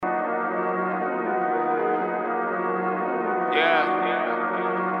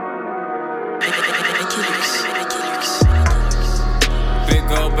Big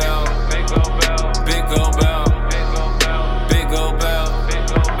gold belt, big gold belt, big gold belt, big gold belt.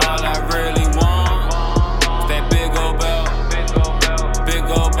 All I really want is that big gold belt, big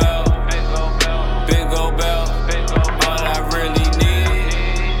gold belt, big gold belt, big gold belt. All I really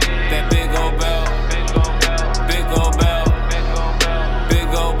need that big gold belt, big gold belt, big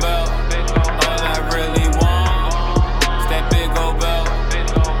gold belt. All I really want is that big gold belt,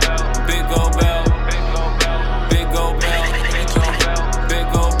 big gold belt, big gold belt, big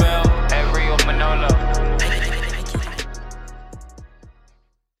gold belt. At Rio Manolo.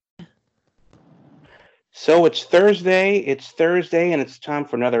 So it's Thursday, and it's time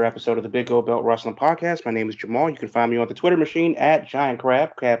for another episode of the Big Gold Belt Wrestling Podcast. My name is Jamal. You can find me on the Twitter machine at Giant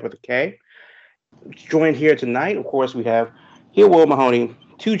Crab with a K. Joined here tonight, of course, we have here Will Mahoney,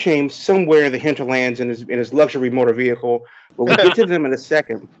 2 Chainz somewhere in the hinterlands in his luxury motor vehicle. But we'll get to them in a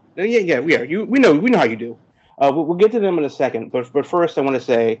second. Yeah, we are. We know how you do. We'll get to them in a second. But first, I want to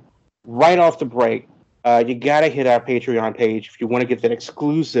say, right off the break, you gotta hit our Patreon page if you want to get that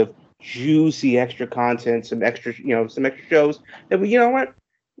exclusive, juicy extra content, some extra shows that we,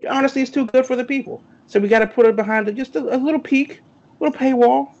 honestly, it's too good for the people. So we got to put it behind just a little peek, little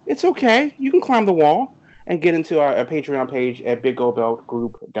paywall. It's okay. You can climb the wall and get into our Patreon page at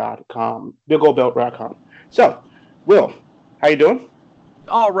BigGoldBeltGroup.com, BigGoldBelt.com. So, Will, how you doing?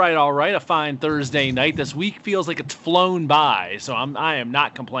 All right. A fine Thursday night. This week feels like it's flown by, so I am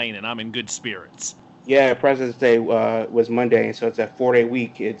not complaining. I'm in good spirits. Yeah, President's Day was Monday, so it's a 4-day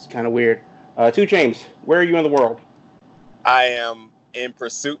week. It's kind of weird. 2 Chainz, where are you in the world? I am in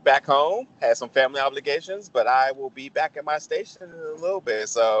pursuit back home. Had some family obligations, but I will be back at my station in a little bit.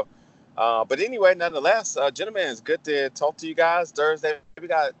 So, but anyway, nonetheless, gentlemen, it's good to talk to you guys. Thursday, we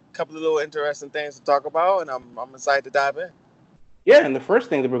got a couple of little interesting things to talk about, and I'm excited to dive in. Yeah, and the first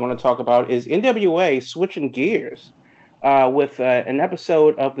thing that we're going to talk about is NWA switching gears with an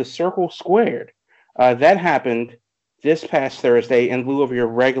episode of The Circle Squared. That happened this past Thursday in lieu of your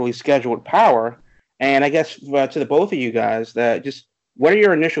regularly scheduled Power. And I guess to the both of you guys, just what are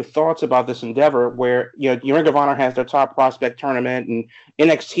your initial thoughts about this endeavor where, your Ring of Honor has their top prospect tournament and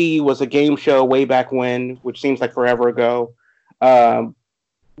NXT was a game show way back when, which seems like forever ago.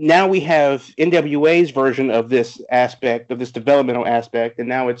 Now we have NWA's version of this aspect, of this developmental aspect, and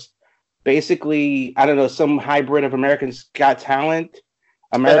now it's basically, I don't know, some hybrid of America's Got Talent,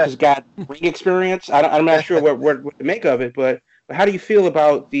 America's Got Ring Experience. I'm not sure what to make of it, but how do you feel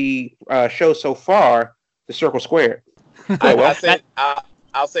about the show so far, The Circle Squared? I'll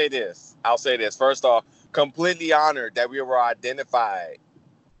say this. First off, completely honored that we were identified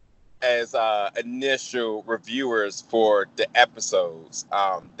as initial reviewers for the episodes.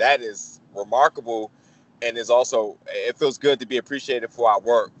 That is remarkable, and is also, it feels good to be appreciated for our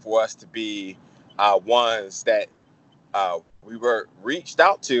work, for us to be ones that we were reached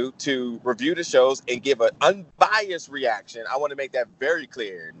out to review the shows and give an unbiased reaction. I want to make that very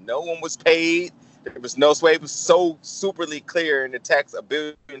clear. No one was paid. There was no sway. It was so superly clear in the text a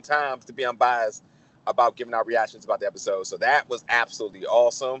billion times to be unbiased about giving our reactions about the episode. So that was absolutely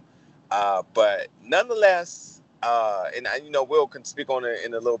awesome. But nonetheless, and Will can speak on it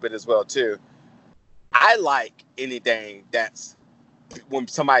in a little bit as well too. I like anything that's when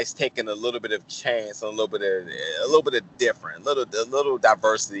somebody's taking a little bit of chance, a little bit of different, a little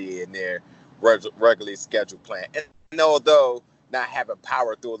diversity in their regularly scheduled plan. And although not having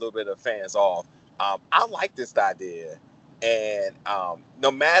Power threw a little bit of fans off, I like this idea. And no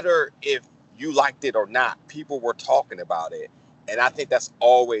matter if you liked it or not, people were talking about it. And I think that's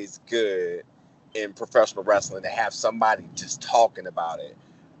always good in professional wrestling, to have somebody just talking about it.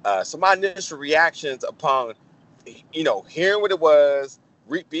 So my initial reactions upon, hearing what it was,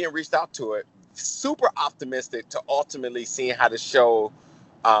 being reached out to it, super optimistic to ultimately seeing how the show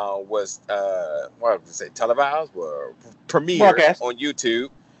was, televised or premiered on YouTube.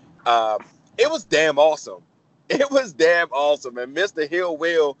 It was damn awesome. It was damn awesome. And Mr. Hill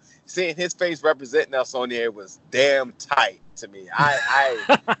Will, seeing his face representing us on there, was damn tight to me.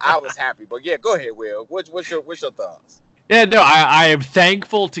 I was happy. But yeah, go ahead, Will. What's your thoughts? Yeah, no, I am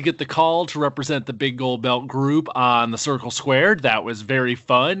thankful to get the call to represent the Big Gold Belt group on The Circle Squared. That was very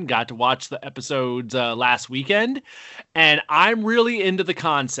fun. Got to watch the episodes last weekend. And I'm really into the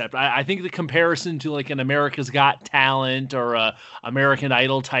concept. I think the comparison to like an America's Got Talent or a American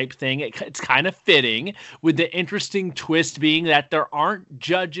Idol type thing, it's kind of fitting, with the interesting twist being that there aren't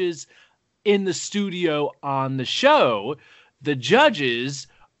judges in the studio on the show. The judges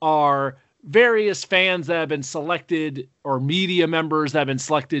are various fans that have been selected or media members that have been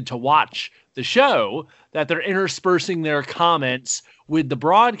selected to watch the show, that they're interspersing their comments with the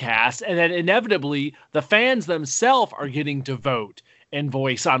broadcast, and then inevitably the fans themselves are getting to vote and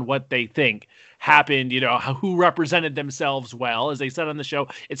voice on what they think happened, who represented themselves well. As they said on the show,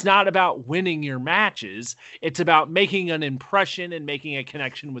 it's not about winning your matches. It's about making an impression and making a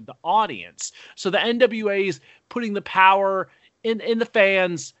connection with the audience. So the NWA is putting the power in the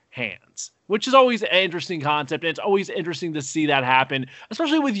fans' hands, which is always an interesting concept. And it's always interesting to see that happen,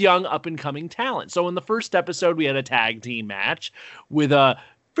 especially with young up-and-coming talent. So in the first episode, we had a tag team match with a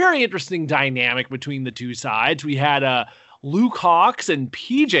very interesting dynamic between the two sides. We had Luke Hawx and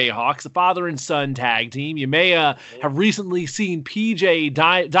PJ Hawx, the father and son tag team. You may have recently seen PJ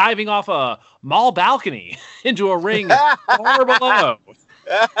diving off a mall balcony into a ring far below.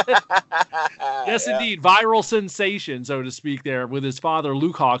 Yes, indeed. Viral sensation, so to speak, there with his father,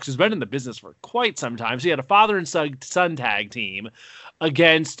 Luke Hawx, who's been in the business for quite some time. So he had a father and son tag team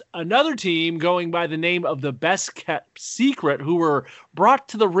against another team going by the name of the Best Kept Secret, who were brought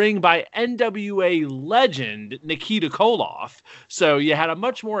to the ring by NWA legend Nikita Koloff. So you had a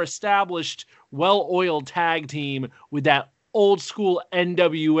much more established, well-oiled tag team with that old school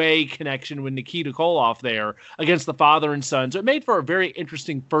NWA connection with Nikita Koloff there against the father and son. So it made for a very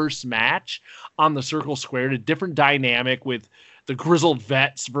interesting first match on the Circle Squared, a different dynamic with the grizzled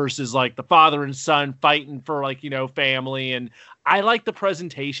vets versus like the father and son fighting for family. And I like the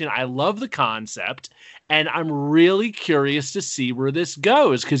presentation. I love the concept, and I'm really curious to see where this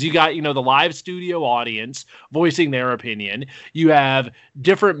goes, because you got, the live studio audience voicing their opinion. You have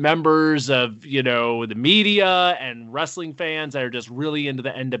different members of, the media and wrestling fans that are just really into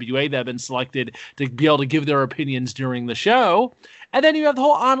the NWA that have been selected to be able to give their opinions during the show. And then you have the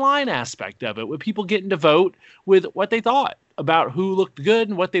whole online aspect of it, with people getting to vote with what they thought about who looked good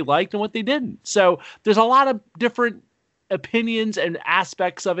and what they liked and what they didn't. So there's a lot of different opinions and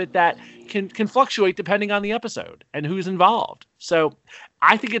aspects of it that can fluctuate depending on the episode and who's involved. So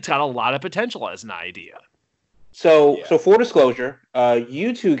I think it's got a lot of potential as an idea. So for disclosure,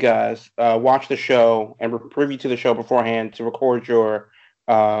 you two guys watched the show and were privy to the show beforehand to record your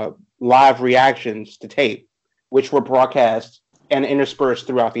live reactions to tape, which were broadcast and interspersed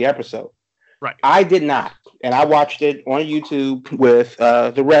throughout the episode. Right. I did not, and I watched it on YouTube with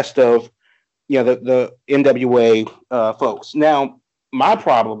the rest of the NWA folks. Now, my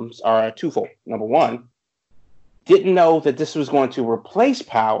problems are twofold. Number one, didn't know that this was going to replace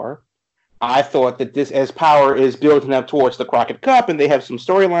Power. I thought that this, as Power is building up towards the Crockett Cup, and they have some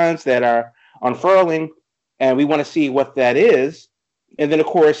storylines that are unfurling, and we want to see what that is. And then, of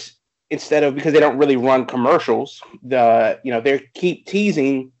course, because they don't really run commercials, they keep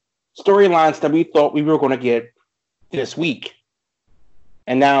teasing storylines that we thought we were going to get this week.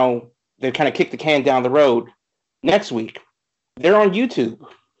 And now they kind of kick the can down the road next week. They're on YouTube,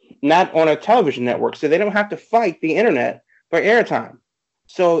 not on a television network, so they don't have to fight the internet for airtime.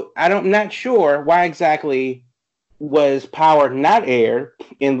 So I'm not sure why exactly was Power not aired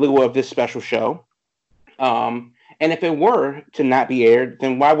in lieu of this special show. And if it were to not be aired,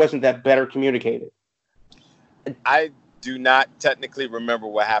 then why wasn't that better communicated? I do not technically remember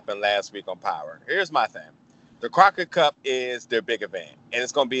what happened last week on Power. Here's my thing. The Crockett Cup is their big event, and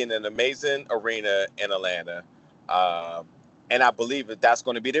it's going to be in an amazing arena in Atlanta. And I believe that that's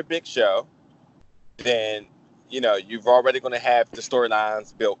going to be their big show. Then, you've already going to have the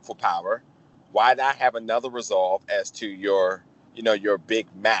storylines built for Power. Why not have another resolve as to your big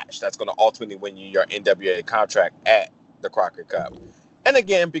match that's going to ultimately win you your NWA contract at the Crockett Cup? And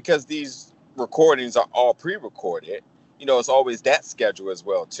again, because these recordings are all pre-recorded, it's always that schedule as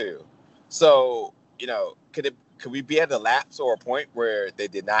well too. So, could we be at a lapse or a point where they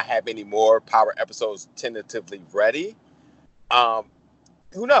did not have any more Power episodes tentatively ready?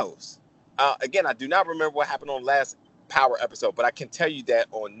 Who knows? Again, I do not remember what happened on the last Power episode, but I can tell you that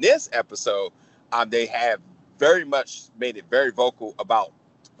on this episode, they have very much made it very vocal about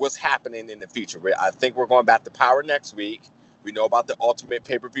what's happening in the future. I think we're going back to Power next week. We know about the Ultimate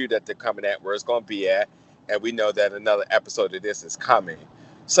pay-per-view that they're coming at, where it's going to be at, and we know that another episode of this is coming.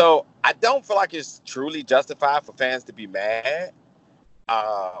 So I don't feel like it's truly justified for fans to be mad.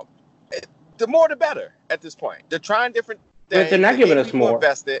 The more, the better at this point. They're trying different things. But they're not giving us more.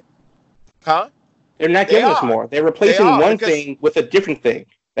 Invested. Huh? They're not giving us more. They're replacing one thing with a different thing.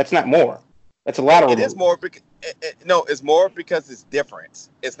 That's not more. That's a lot of. It is more because it's more because it's different.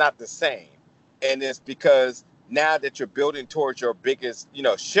 It's not the same, and it's because now that you're building towards your biggest,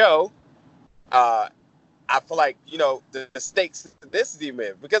 show. I feel like, the stakes this is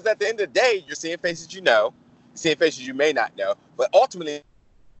even, because at the end of the day, you're seeing faces you're seeing faces you may not know, but ultimately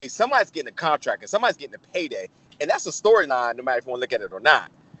somebody's getting a contract and somebody's getting a payday, and that's a storyline, no matter if you want to look at it or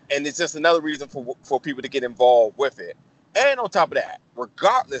not. And it's just another reason for people to get involved with it. And on top of that,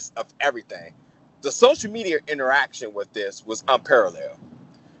 regardless of everything, the social media interaction with this was unparalleled.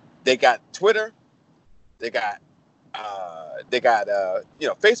 They got Twitter, they got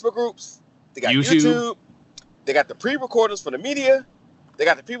Facebook groups, they got YouTube, they got the pre-recordings for the media, they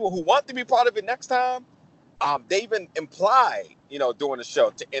got the people who want to be part of it next time. They even implied, during the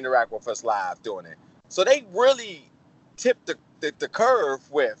show to interact with us live doing it. So they really tipped the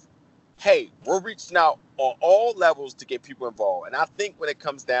curve with, hey, we're reaching out on all levels to get people involved. And I think when it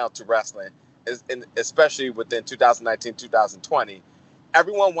comes down to wrestling, especially within 2019, 2020,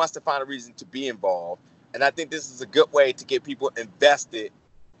 everyone wants to find a reason to be involved. And I think this is a good way to get people invested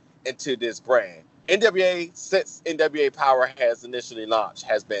into this brand. NWA, since NWA Power has initially launched,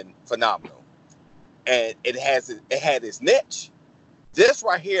 has been phenomenal. And it had its niche. This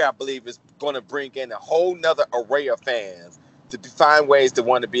right here, I believe, is going to bring in a whole nother array of fans to find ways to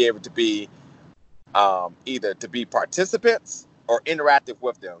want to be able to be either to be participants or interactive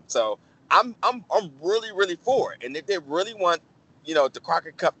with them. So I'm really, really for it. And if they really want, the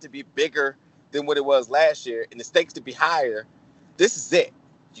Crockett Cup to be bigger than what it was last year and the stakes to be higher, this is it.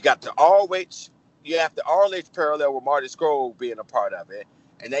 You got the ROH, you have the ROH parallel with Marty Scurll being a part of it.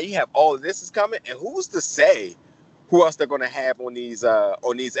 And now you have all of this is coming. And who's to say who else they're going to have on these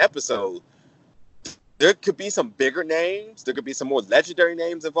episodes? There could be some bigger names. There could be some more legendary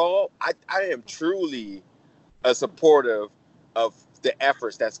names involved. I am truly a supportive of the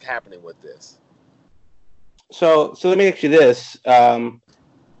efforts that's happening with this. So let me ask you this.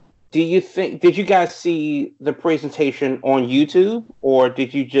 Did you guys see the presentation on YouTube, or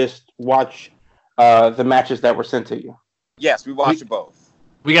did you just watch the matches that were sent to you? Yes, we watched both.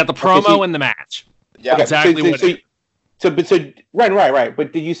 We got the promo and the match. Yeah, okay, exactly. Right.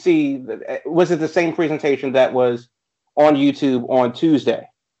 But did you see? Was it the same presentation that was on YouTube on Tuesday,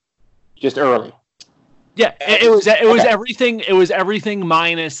 just early? Yeah, it was everything. It was everything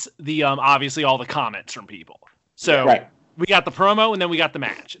minus the obviously all the comments from people. So we got the promo and then we got the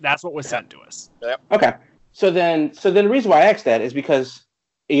match. That's what was sent to us. Yep. Okay. So then the reason why I asked that is because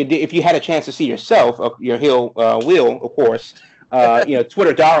if you had a chance to see yourself, your Will, of course,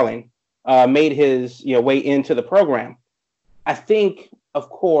 Twitter darling, made his way into the program. I think, of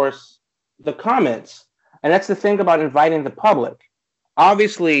course, the comments, and that's the thing about inviting the public.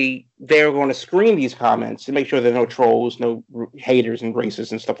 Obviously, they're going to screen these comments to make sure there are no trolls, no haters and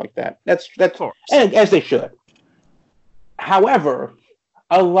racists and stuff like that. That's and as they should. However,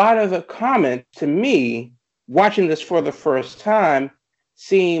 a lot of the comments to me, watching this for the first time,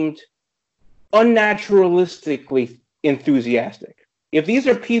 seemed unnaturalistically enthusiastic. If these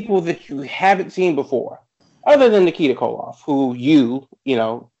are people that you haven't seen before, other than Nikita Koloff, who you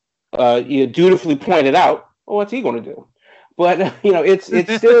dutifully pointed out, well, what's he going to do? But it's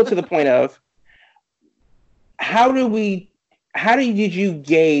still to the point of how did you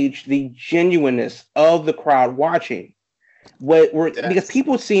gauge the genuineness of the crowd watching? Because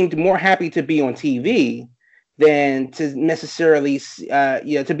people seemed more happy to be on TV than to necessarily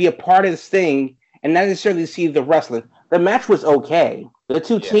to be a part of this thing and not necessarily see the wrestling. The match was okay. The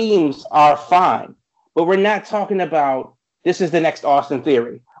two teams are fine. But we're not talking about this is the next Austin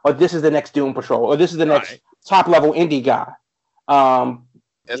Theory, or this is the next Doom Patrol, or this is the next top level indie guy. Go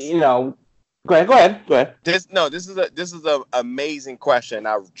ahead. This is an amazing question.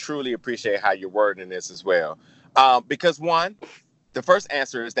 I truly appreciate how you're wording this as well. Because one, the first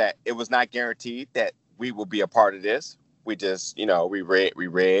answer is that it was not guaranteed that we will be a part of this. We just, we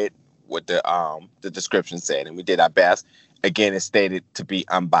read what the description said, and we did our best. Again, it's stated to be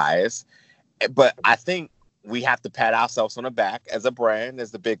unbiased. But I think we have to pat ourselves on the back as a brand, as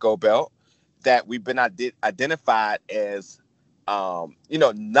the Big Gold Belt, that we've been identified as,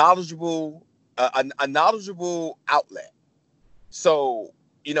 knowledgeable, a knowledgeable outlet. So,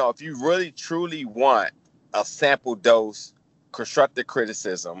 if you really truly want a sample dose constructive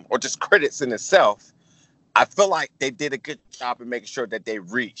criticism or just critics in itself, I feel like they did a good job in making sure that they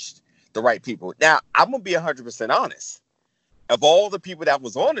reached the right people. Now, I'm going to be 100% honest. Of all the people that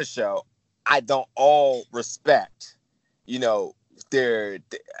was on the show, I don't all respect, I ain't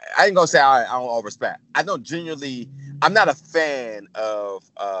gonna say I don't all respect. I don't genuinely, I'm not a fan of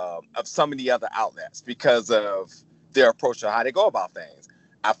some of the other outlets because of their approach to how they go about things.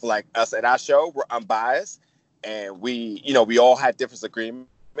 I feel like us at our show, we're unbiased and we all had different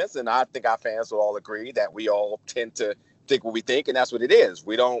agreements, and I think our fans will all agree that we all tend to think what we think, and that's what it is.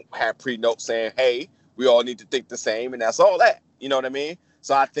 We don't have pre-notes saying, hey, we all need to think the same, and that's all that. You know what I mean?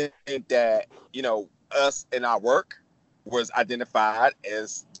 So I think that, us in our work was identified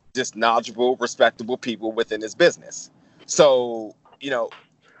as just knowledgeable, respectable people within this business. So,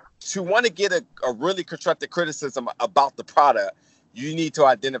 to want to get a really constructive criticism about the product, you need to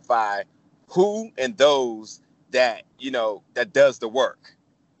identify who and those that, that does the work,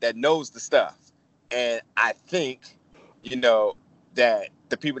 that knows the stuff. And I think, that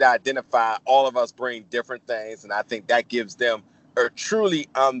the people that identify, all of us bring different things. And I think that gives them a truly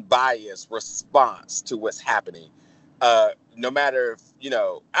unbiased response to what's happening. No matter if,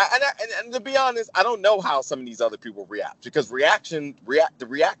 and to be honest, I don't know how some of these other people react, because the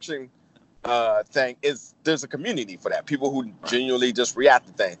reaction thing is, there's a community for that. People who genuinely just react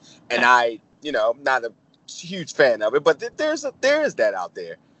to things. And I'm not a huge fan of it, but there is that out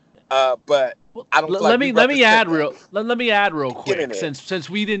there. But I don't. Let me add real quick, since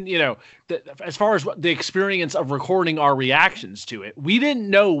we didn't, as far as the experience of recording our reactions to it, we didn't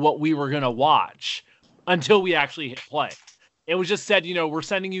know what we were gonna watch until we actually hit play. It was just said, we're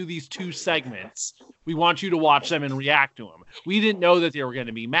sending you these 2 segments. We want you to watch them and react to them. We didn't know that there were going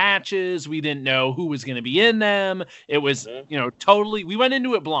to be matches. We didn't know who was going to be in them. It was, totally. We went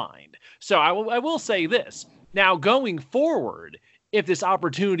into it blind. So I will say this. Now, going forward, if this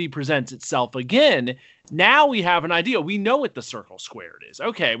opportunity presents itself again, now we have an idea. We know what the circle squared is.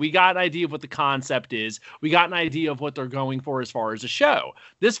 Okay, we got an idea of what the concept is. We got an idea of what they're going for as far as a show.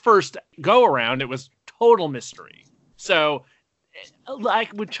 This first go around, it was total mystery. So I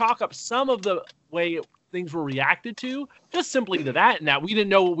would chalk up some of the way things were reacted to just simply to that, and that we didn't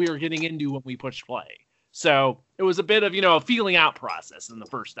know what we were getting into when we pushed play. So it was a bit of, a feeling out process in the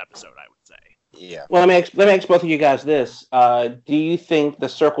first episode, I would say. Yeah. Well, let me ask both of you guys this. Do you think the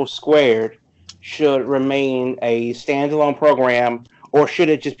Circle Squared should remain a standalone program, or should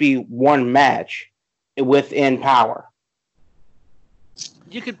it just be one match within Power?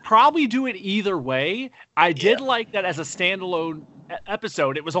 You could probably do it either way. I did like that as a standalone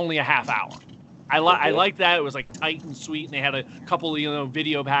episode. It was only a half hour. I like that. It was like tight and sweet, and they had a couple of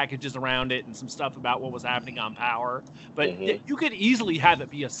video packages around it and some stuff about what was happening on Power. But you could easily have it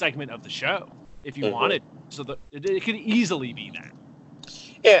be a segment of the show if you wanted. So it could easily be that.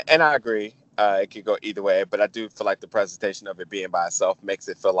 Yeah, and I agree. It could go either way, but I do feel like the presentation of it being by itself makes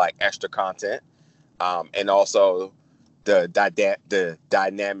it feel like extra content, and also the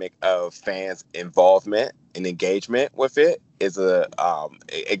dynamic of fans' involvement and engagement with it is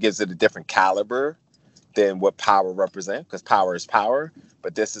it gives it a different caliber than what Power represents, because Power is power.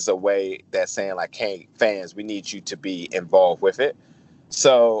 But this is a way that's saying, like, hey, fans, we need you to be involved with it.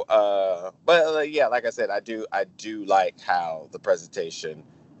 So, yeah, like I said, I do like how the presentation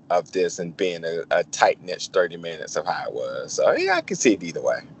of this and being a tight-knit 30 minutes of how it was. So, yeah, I can see it either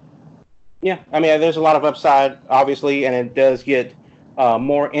way. Yeah, I mean, there's a lot of upside, obviously, and it does get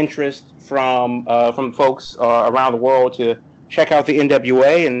more interest from folks around the world to check out the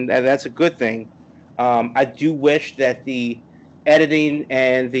NWA, and that's a good thing. I do wish that the editing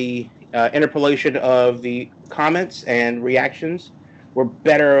and the interpolation of the comments and reactions were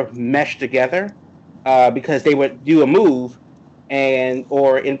better meshed together, because they would do a move and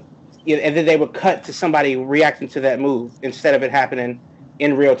then they would cut to somebody reacting to that move instead of it happening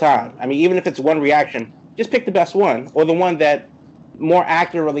in real time. I mean, even if it's one reaction, just pick the best one, or the one that more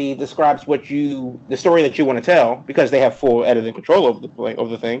accurately describes the story that you want to tell, because they have full editing control over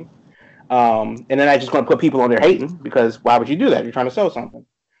the thing. And then I just going to put people on there hating, because why would you do that? You're trying to sell something.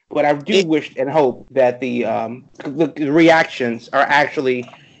 But I do wish and hope that the reactions are actually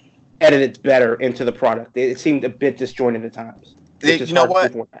edited better into the product. It seemed a bit disjointed at times. You know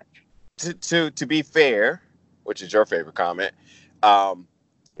what? To be fair, which is your favorite comment,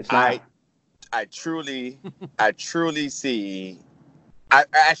 it's not. I truly see.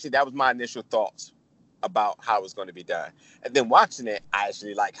 Actually, that was my initial thoughts about how it was going to be done, and then watching it, I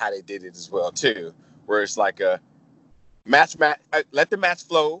actually like how they did it as well too, where it's like a match. Let the match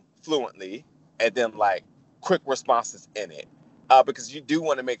flow fluently, and then like quick responses in it, because you do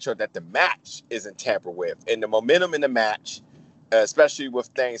want to make sure that the match isn't tampered with, and the momentum in the match, especially with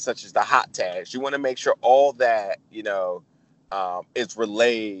things such as the hot tags, you want to make sure all that is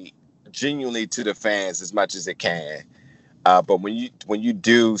relayed genuinely to the fans as much as it can. But when you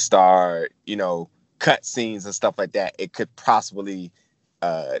do start, cut scenes and stuff like that, it could possibly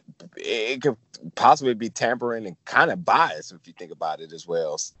be tampering and kind of biased if you think about it as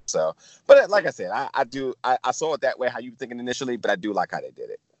well. So, but like I said, I saw it that way, how you were thinking initially, but I do like how they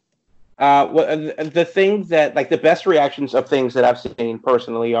did it. Well, the thing that, like, the best reactions of things that I've seen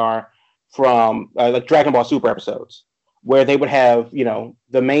personally are from like Dragon Ball Super episodes, where they would have,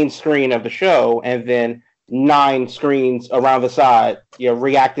 the main screen of the show and then 9 screens around the side,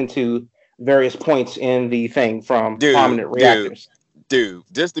 reacting to various points in the thing from prominent reactors. Dude,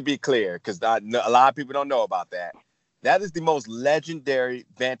 just to be clear, because a lot of people don't know about that. That is the most legendary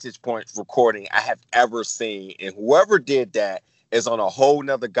Vantage Point recording I have ever seen. And whoever did that is on a whole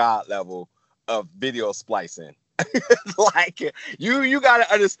nother god level of video splicing. Like, you got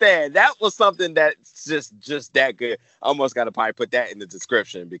to understand, that was something that's just that good. I almost got to probably put that in the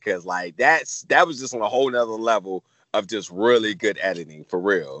description, because like that was just on a whole nother level of just really good editing, for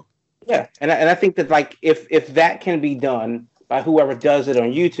real. Yeah, and I think that, like, if that can be done by whoever does it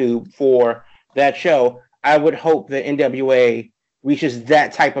on YouTube for that show, I would hope that NWA reaches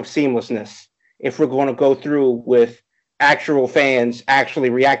that type of seamlessness if we're going to go through with actual fans actually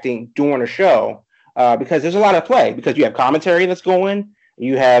reacting during a show, because there's a lot of play, because you have commentary that's going,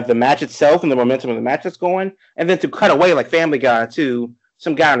 you have the match itself and the momentum of the match that's going, and then to cut away like Family Guy to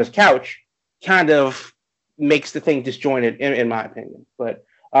some guy on his couch kind of makes the thing disjointed, in my opinion. But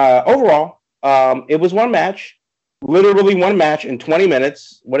overall, it was one match, literally one match in 20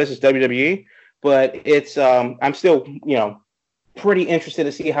 minutes. What is this, WWE? But it's I'm still, pretty interested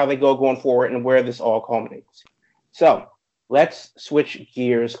to see how they go going forward and where this all culminates. So let's switch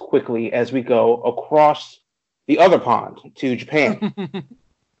gears quickly as we go across the other pond to Japan.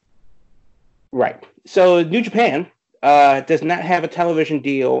 Right. So New Japan does not have a television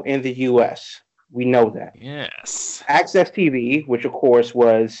deal in the U.S. We know that. Yes. Access TV, which of course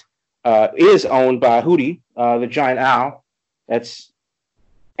is owned by Hootie, the giant owl, that's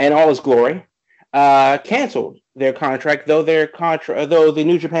in all his glory, canceled their contract, though the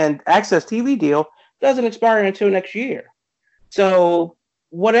New Japan Access TV deal doesn't expire until next year. So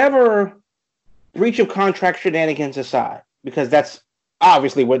whatever breach of contract shenanigans aside, because that's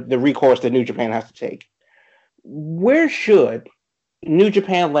obviously what the recourse that New Japan has to take, where should New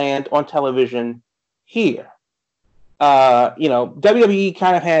Japan land on television here? WWE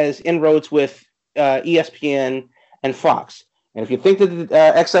kind of has inroads with ESPN and Fox. And if you think that the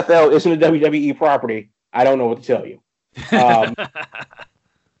XFL isn't a WWE property, I don't know what to tell you.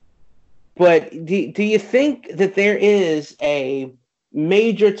 But do you think that there is a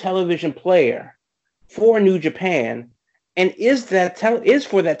major television player for New Japan, and is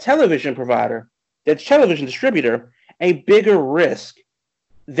for that television provider, that television distributor, a bigger risk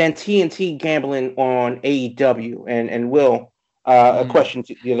than TNT gambling on AEW? And Will, the question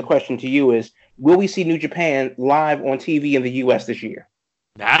to you is, will we see New Japan live on TV in the U.S. this year?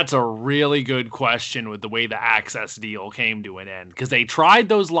 That's a really good question with the way the Access deal came to an end, because they tried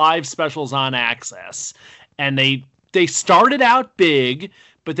those live specials on Access, and they started out big,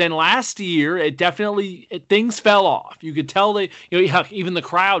 but then last year things fell off. You could tell even the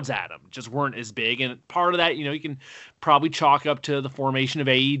crowds at them just weren't as big, and part of that, you can probably chalk up to the formation of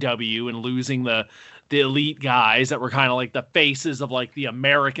AEW and losing the elite guys that were kind of like the faces of like the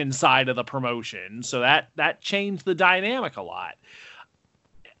American side of the promotion. So that changed the dynamic a lot.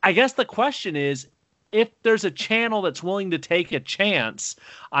 I guess the question is, if there's a channel that's willing to take a chance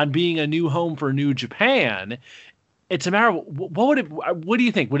on being a new home for New Japan, it's a matter of what do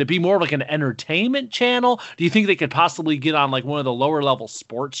you think? Would it be more of like an entertainment channel? Do you think they could possibly get on like one of the lower level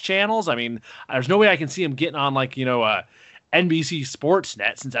sports channels? I mean, there's no way I can see them getting on like, NBC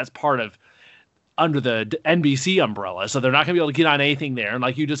Sportsnet, since that's part of under the NBC umbrella. So they're not going to be able to get on anything there. And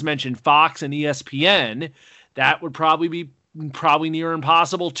like you just mentioned, Fox and ESPN, that would probably be near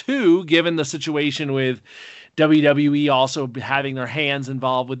impossible too, given the situation with WWE also having their hands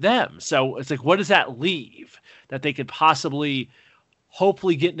involved with them. So it's like, what does that leave that they could possibly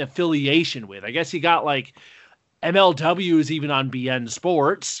hopefully get an affiliation with? I guess you got like MLW is even on BN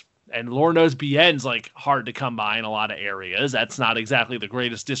Sports, and Lord knows BN's like hard to come by in a lot of areas. That's not exactly the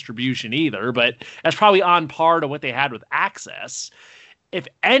greatest distribution either, but that's probably on par to what they had with Access. If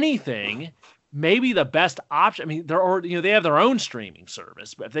anything, maybe the best option, I mean, they have their own streaming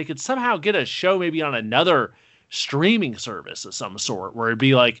service, but if they could somehow get a show maybe on another streaming service of some sort, where it'd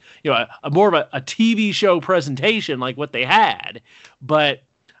be like, a more of a TV show presentation like what they had, but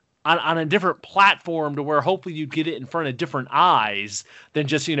on a different platform, to where hopefully you'd get it in front of different eyes than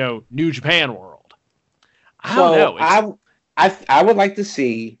just, New Japan World. I don't know. I would like to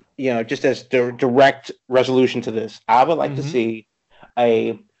see, just as the direct resolution to this, I would like to see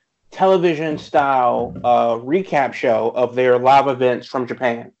a television style recap show of their live events from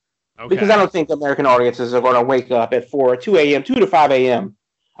Japan. Okay. Because I don't think American audiences are going to wake up at 2 to 5 a.m.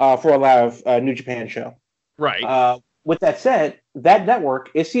 For a live New Japan show. Right. With that said, that network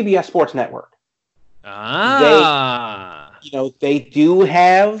is CBS Sports Network. They do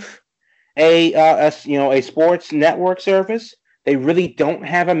have a sports network service. They really don't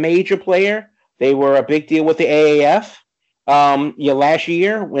have a major player. They were a big deal with the AAF last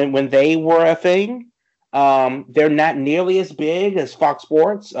year when they were a thing. They're not nearly as big as Fox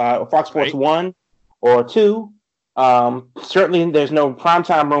Sports, Fox Sports 1 or 2. Certainly, there's no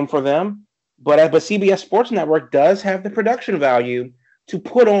primetime room for them. But CBS Sports Network does have the production value to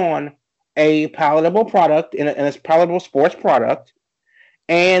put on a palatable product and a palatable sports product.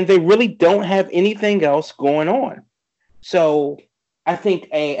 And they really don't have anything else going on. So I think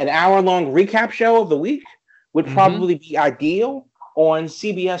an hour-long recap show of the week would probably be ideal on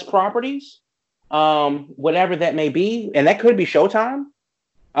CBS properties, whatever that may be. And that could be Showtime.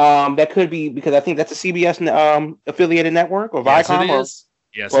 That could be, because I think that's a CBS affiliated network, or Viacom.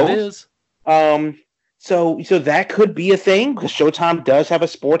 Yes, it is. So that could be a thing, because Showtime does have a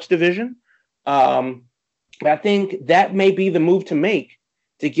sports division. But I think that may be the move to make,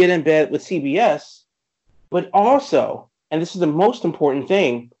 to get in bed with CBS. But also, and this is the most important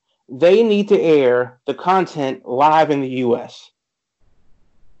thing, they need to air the content live in the U.S.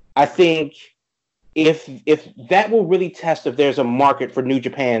 I think if that will really test if there's a market for New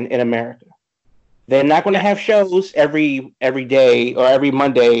Japan in America. They're not going to have shows every day or every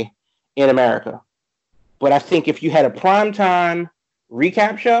Monday in America. But I think if you had a primetime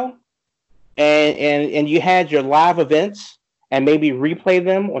recap show and you had your live events and maybe replay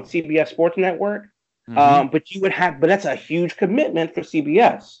them on CBS Sports Network, but that's a huge commitment for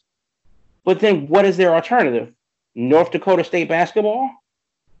CBS. But then what is their alternative? North Dakota State basketball?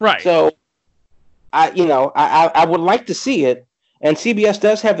 Right. So I would like to see it. And CBS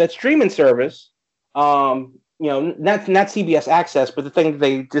does have that streaming service. Not CBS Access, but the thing that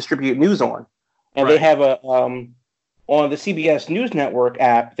they distribute news on. And they have on the CBS News Network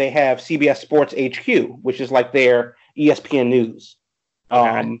app, they have CBS Sports HQ, which is like their ESPN News.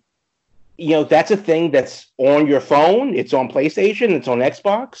 Okay. That's a thing that's on your phone. It's on PlayStation. It's on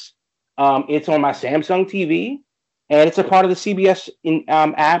Xbox. It's on my Samsung TV, and it's a part of the CBS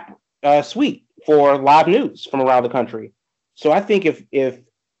app suite for live news from around the country. So I think if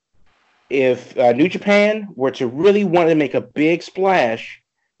New Japan were to really want to make a big splash,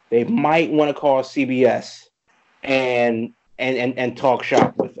 they might want to call CBS and talk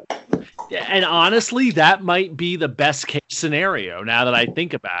shop with them. Yeah, and honestly, that might be the best case scenario now that I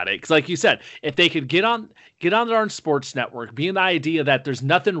think about it. Because like you said, if they could get on their own sports network, being the idea that there's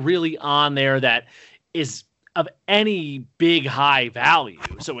nothing really on there that is of any big high value.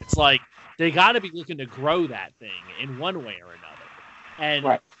 So it's like they got to be looking to grow that thing in one way or another.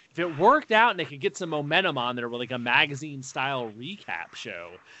 And if it worked out and they could get some momentum on there with like a magazine style recap show,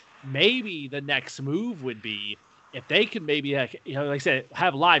 maybe the next move would be if they could maybe, like I said,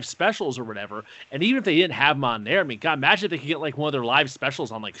 have live specials or whatever. And even if they didn't have them on there, I mean, God, imagine if they could get like one of their live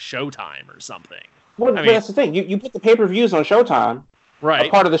specials on like Showtime or something. Well, but that's the thing. You put the pay-per-views on Showtime, right? A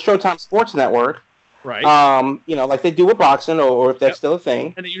part of the Showtime Sports Network, right? Like they do with boxing, or if that's still a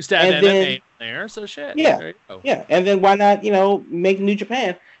thing. And they used to have MMA on there, so shit. Yeah, yeah. And then why not, make New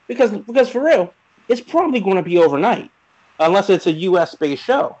Japan? Because for real, it's probably going to be overnight, unless it's a U.S.-based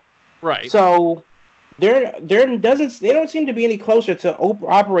show. Right. So they don't seem to be any closer to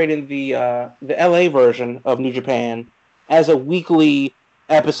operating the LA version of New Japan as a weekly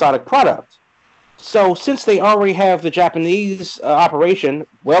episodic product. So since they already have the Japanese operation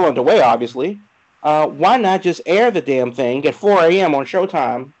well underway, obviously, why not just air the damn thing at 4 a.m. on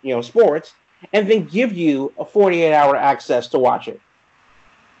Showtime, Sports, and then give you a 48-hour access to watch it,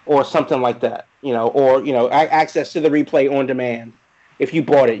 or something like that, access to the replay on demand. If you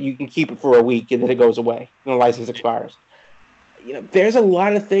bought it, you can keep it for a week and then it goes away and the license expires. There's a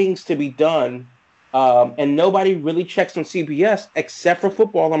lot of things to be done, and nobody really checks on CBS except for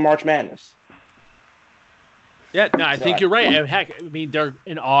football and March Madness. Yeah, no, I think you're right. And heck, I mean, they're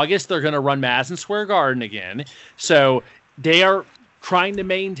in August. They're going to run Madison Square Garden again, so they are trying to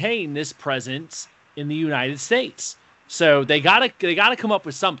maintain this presence in the United States. So they gotta come up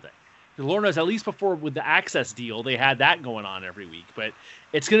with something. Lord knows, at least before with the Access deal, they had that going on every week. But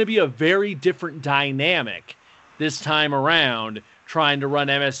it's going to be a very different dynamic this time around, trying to run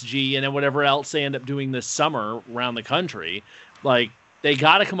MSG and then whatever else they end up doing this summer around the country. Like, they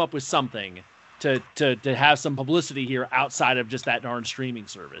got to come up with something to have some publicity here outside of just that darn streaming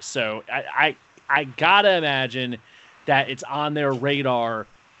service. So I got to imagine that it's on their radar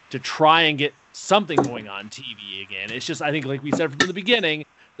to try and get something going on TV again. It's just, I think, like we said from the beginning,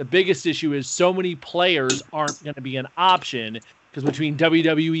 the biggest issue is so many players aren't going to be an option, because between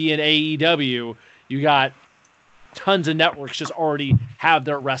WWE and AEW, you got tons of networks just already have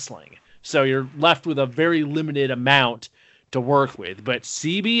their wrestling. So you're left with a very limited amount to work with. But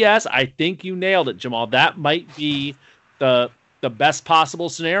CBS, I think you nailed it, Jamal. That might be the best possible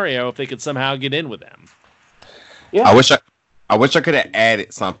scenario if they could somehow get in with them. Yeah. I wish I wish I could have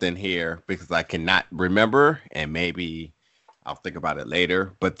added something here because I cannot remember, and maybe I'll think about it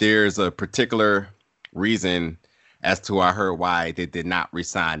later. But there's a particular reason as to I heard why they did not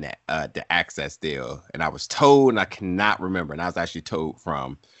resign that the Access deal, and I was told, and I cannot remember, and I was actually told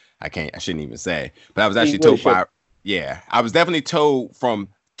from I shouldn't even say, but I was actually told by I was definitely told from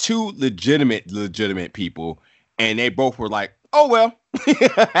two legitimate people, and they both were like, "Oh well."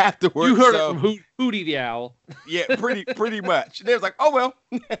 Afterwards, you heard it from Hootie the Owl. Yeah, pretty much. They was like, "Oh well."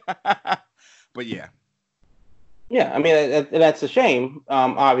 But yeah. Yeah, I mean that's a shame,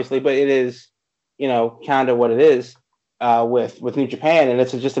 obviously, but it is, kind of what it is with New Japan, and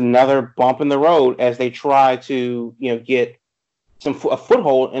it's just another bump in the road as they try to get a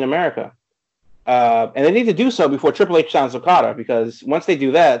foothold in America, and they need to do so before Triple H signs Okada, because once they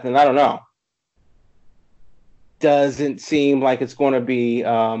do that, then I don't know. Doesn't seem like it's going to be,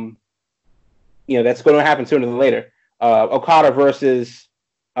 that's going to happen sooner than later. Okada versus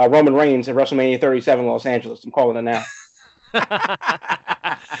Roman Reigns at WrestleMania 37 Los Angeles. I'm calling it now.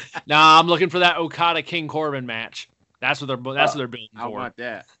 Nah, I'm looking for that Okada King Corbin match. That's what they're building for. I want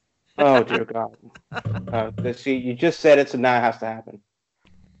that. Oh dear God! See, you just said it, so now it has to happen.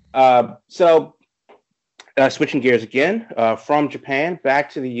 So switching gears again from Japan back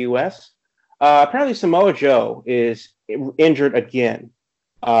to the U.S. Apparently Samoa Joe is injured again.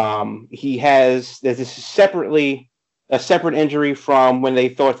 There's this a separate injury from when they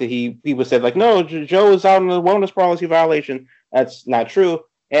thought that people said like, no, Joe is out on a wellness policy violation. That's not true.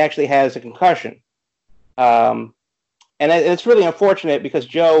 He actually has a concussion. And it's really unfortunate because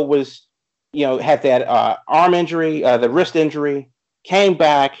Joe was, had that arm injury, the wrist injury, came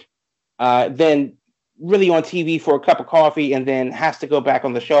back, then really on TV for a cup of coffee, and then has to go back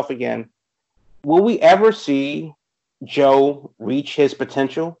on the shelf again. Will we ever see Joe reach his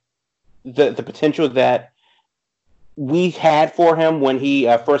potential? The potential that we had for him when he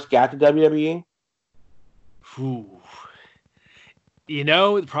first got to WWE?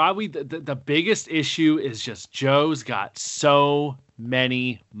 Probably the biggest issue is just Joe's got so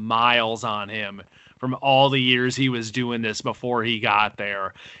many miles on him from all the years he was doing this before he got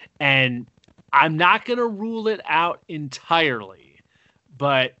there. And I'm not going to rule it out entirely,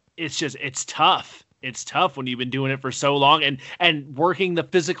 but it's tough. It's tough when you've been doing it for so long and working the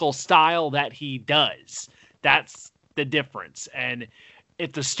physical style that he does. That's the difference. And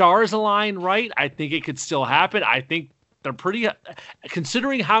if the stars align right, I think it could still happen. I think they're pretty,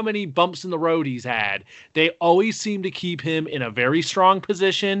 considering how many bumps in the road he's had, they always seem to keep him in a very strong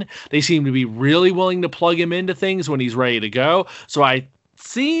position. They seem to be really willing to plug him into things when he's ready to go. So it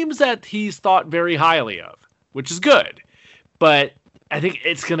seems that he's thought very highly of, which is good. But I think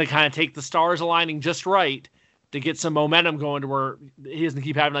it's going to kind of take the stars aligning just right to get some momentum going to where he doesn't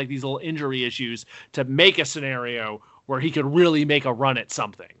keep having like these little injury issues to make a scenario where he could really make a run at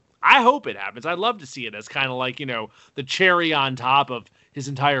something. I hope it happens. I'd love to see it as kind of like, the cherry on top of his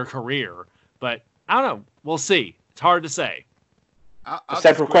entire career. But I don't know. We'll see. It's hard to say. A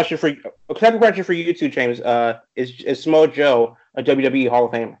separate question for you too, James. Is Samoa Joe a WWE Hall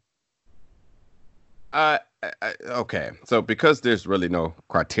of Famer? Okay, so because there's really no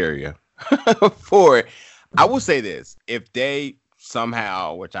criteria for it, I will say this: if they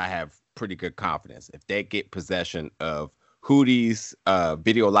somehow, which I have pretty good confidence, if they get possession of Hootie's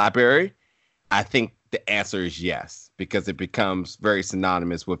video library, I think the answer is yes, because it becomes very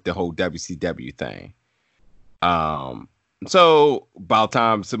synonymous with the whole WCW thing. So by the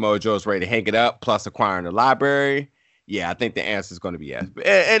time Samoa Joe's ready to hang it up, plus acquiring the library, yeah, I think the answer is going to be yes.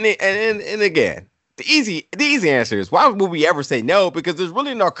 And again, the easy answer is, why would we ever say no? Because there's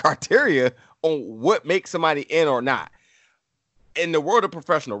really no criteria on what makes somebody in or not. In the world of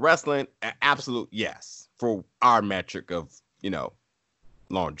professional wrestling, an absolute yes for our metric of,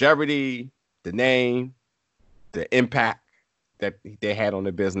 longevity, the name, the impact that they had on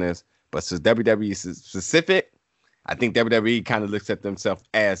the business. But since WWE is specific, I think WWE kind of looks at themselves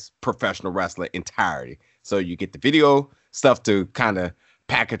as professional wrestling entirety. So you get the video stuff to kind of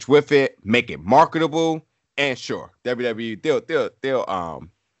package with it, make it marketable, and sure, WWE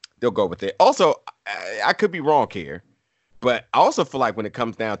they'll go with it. Also, I could be wrong here, but I also feel like when it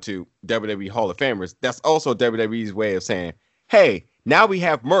comes down to WWE Hall of Famers, that's also WWE's way of saying, hey, now we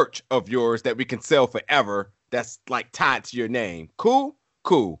have merch of yours that we can sell forever that's like tied to your name. Cool,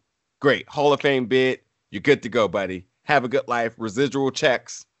 great. Hall of Fame bid, you're good to go, buddy. Have a good life. Residual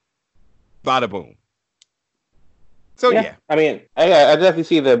checks, bada boom. So yeah. I mean, I definitely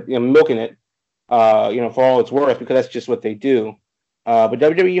see the milking it, for all it's worth, because that's just what they do. But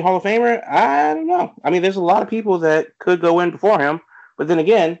WWE Hall of Famer, I don't know. I mean, there's a lot of people that could go in before him, but then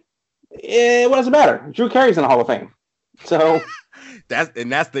again, what does it matter? Drew Carey's in the Hall of Fame. So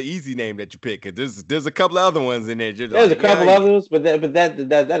that's the easy name that you pick. Cause there's a couple of other ones in there. There's like, a couple others, but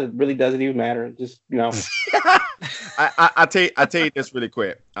that really doesn't even matter. Just I tell you this really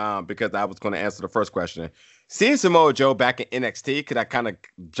quick, because I was going to answer the first question. Seeing Samoa Joe back in NXT, because I kind of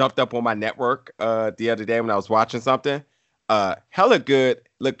jumped up on my network the other day when I was watching something. Hella good,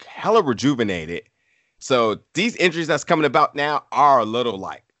 look hella rejuvenated. So these injuries that's coming about now are a little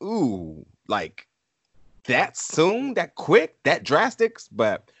like, ooh, like that soon, that quick, that drastic.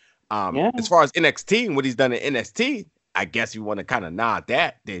 But as far as NXT and what he's done in NXT, I guess you want to kind of nod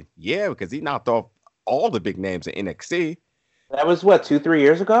that. Then yeah, because he knocked off all the big names in NXT. That was what, 2-3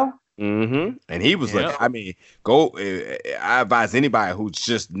 years ago? Mm-hmm. And he was like, I mean, I advise anybody who's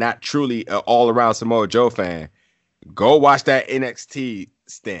just not truly an all-around Samoa Joe fan, go watch that NXT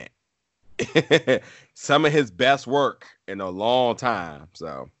stint. Some of his best work in a long time.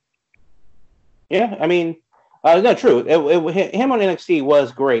 So, yeah, I mean, no, true. Him on NXT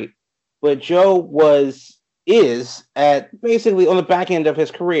was great, but Joe is at basically on the back end of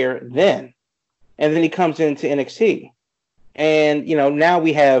his career then, and then he comes into NXT, and now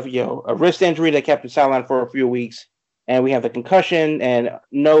we have a wrist injury that kept him sidelined for a few weeks, and we have the concussion, and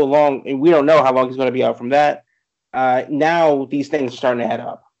we don't know how long he's going to be out from that. Now these things are starting to add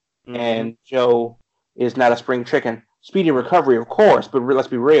up. Mm-hmm. And Joe is not a spring chicken. Speedy recovery, of course, but let's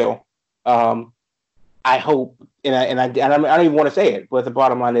be real. I hope, and I don't even want to say it, but the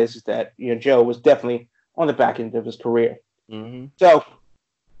bottom line is that Joe was definitely on the back end of his career. Mm-hmm. So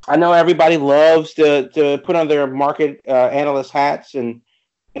I know everybody loves to put on their market analyst hats, and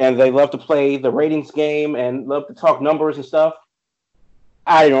they love to play the ratings game and love to talk numbers and stuff.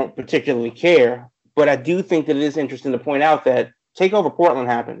 I don't particularly care, but I do think that it is interesting to point out that TakeOver Portland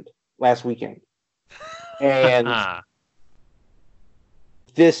happened last weekend. And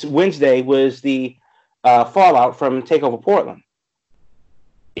this Wednesday was the fallout from TakeOver Portland.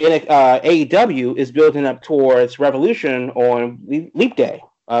 AEW is building up towards Revolution on Leap Day,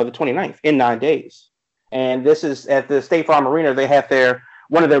 the 29th, in 9 days. And this is at the State Farm Arena. They have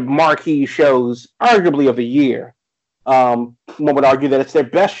one of their marquee shows, arguably of the year. One would argue that it's their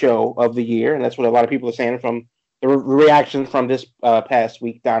best show of the year, and that's what a lot of people are saying from the reaction from this past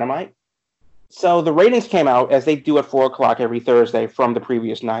week, Dynamite. So the ratings came out as they do at 4 o'clock every Thursday from the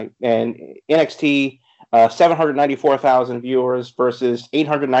previous night. And NXT, 794,000 viewers versus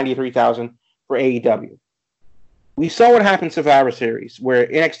 893,000 for AEW. We saw what happened in Survivor Series, where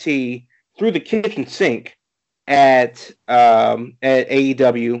NXT threw the kitchen sink at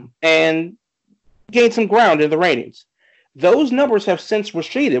AEW and gained some ground in the ratings. Those numbers have since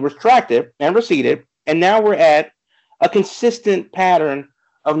retracted, and receded, and now we're at a consistent pattern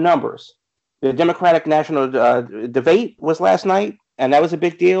of numbers. The Democratic National Debate was last night, and that was a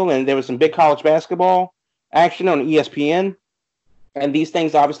big deal, and there was some big college basketball action on ESPN, and these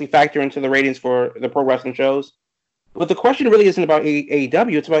things obviously factor into the ratings for the pro wrestling shows. But the question really isn't about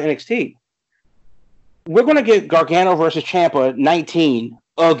AEW, it's about NXT. We're going to get Gargano versus Ciampa 19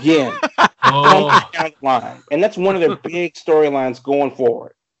 again. And that's one of their big storylines going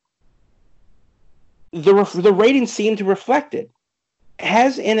forward. The ratings seem to reflect it.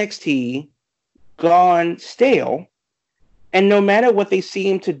 Has NXT gone stale? And no matter what they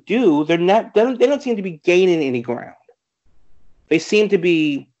seem to do, they don't seem to be gaining any ground. They seem to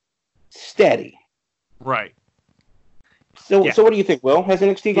be steady. Right. So what do you think, Will? Has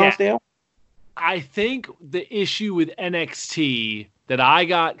NXT gone stale? I think the issue with NXT that I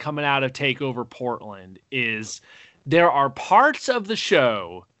got coming out of TakeOver Portland is there are parts of the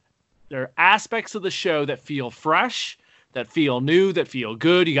show, there are aspects of the show that feel fresh, that feel new, that feel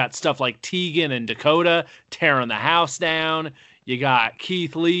good. You got stuff like Tegan and Dakota tearing the house down. You got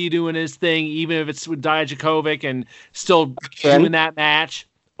Keith Lee doing his thing, even if it's with Dijakovic, and still doing that match,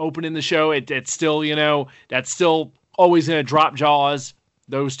 opening the show. It's still, that's still always going to drop jaws,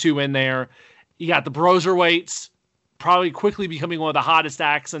 those two in there. You got the Broserweights, probably quickly becoming one of the hottest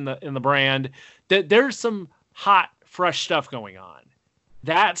acts in the brand. There's some hot, fresh stuff going on.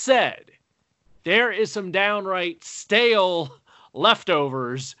 That said, there is some downright stale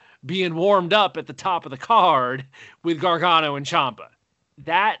leftovers being warmed up at the top of the card with Gargano and Ciampa.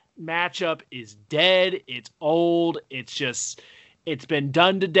 That matchup is dead. It's old. It's been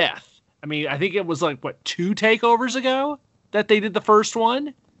done to death. I mean, I think it was 2 takeovers ago that they did the first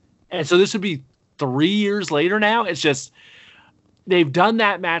one. And so this would be 3 years later now. It's just, they've done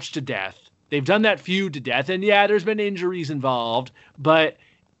that match to death. They've done that feud to death. And yeah, there's been injuries involved, but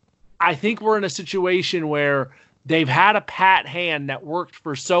I think we're in a situation where they've had a pat hand that worked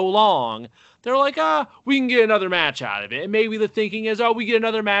for so long they're like, we can get another match out of it. And maybe the thinking is, we get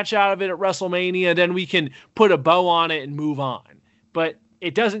another match out of it at WrestleMania, then we can put a bow on it and move on. But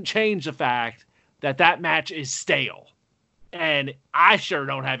it doesn't change the fact that that match is stale. And I sure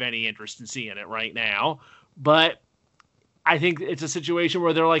don't have any interest in seeing it right now. But I think it's a situation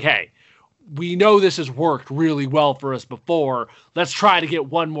where they're like, hey, we know this has worked really well for us before. Let's try to get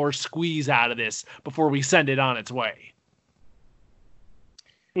one more squeeze out of this before we send it on its way.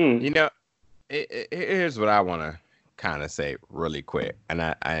 You know, here's what I want to kind of say really quick. And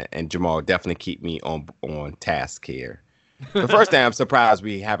and Jamal, definitely keep me on task here. The first thing I'm surprised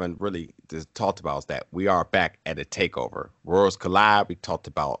we haven't really talked about is that we are back at a takeover. Worlds collide. We talked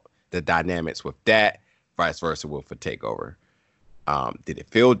about the dynamics with that, vice versa with a takeover. Did it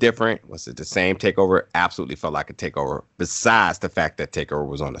feel different? Was it the same takeover? Absolutely felt like a takeover. Besides the fact that takeover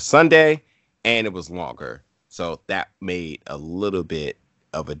was on a Sunday and it was longer, so that made a little bit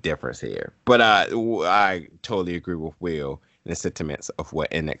of a difference here. But I totally agree with Will in the sentiments of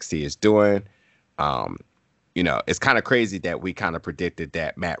what NXT is doing. You know, it's kind of crazy that we kind of predicted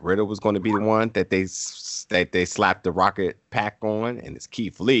that Matt Riddle was going to be the one that they slapped the Rocket Pack on, and it's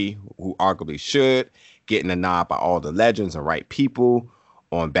Keith Lee, who arguably should, getting a nod by all the legends and right people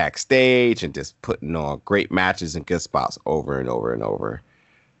on backstage and just putting on great matches and good spots over and over and over.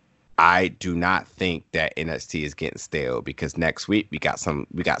 I do not think that NXT is getting stale, because next week we got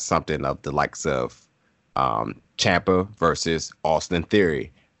something of the likes of Ciampa versus Austin Theory.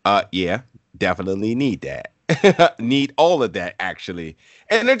 Yeah, definitely need that. Need all of that, actually.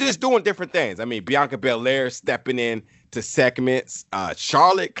 And they're just doing different things. I mean, Bianca Belair stepping in to segments.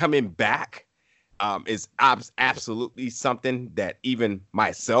 Charlotte coming back is absolutely something that even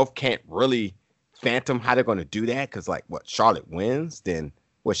myself can't really phantom how they're going to do that. Because, like, what, Charlotte wins? Then,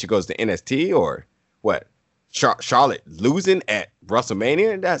 what, she goes to NXT? Or what, Charlotte losing at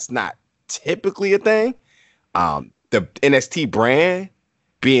WrestleMania? That's not typically a thing. The NXT brand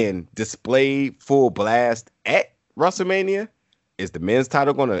being displayed full blast at WrestleMania. Is the men's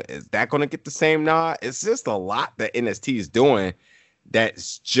title gonna get the same nod? It's just a lot that NXT is doing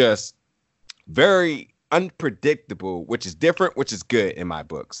that's just very unpredictable, which is different, which is good in my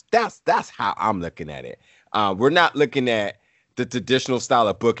books. That's how I'm looking at it. We're not looking at the traditional style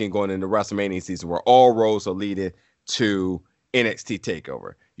of booking going into WrestleMania season where all roads are leading to NXT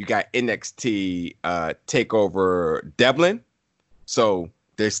TakeOver. You got NXT TakeOver Dublin. So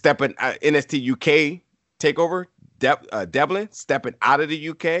they're stepping NXT UK TakeOver Dublin, stepping out of the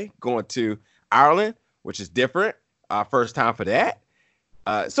UK, going to Ireland, which is different. First time for that.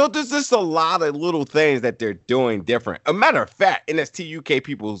 So there's just a lot of little things that they're doing different. A matter of fact, NXT UK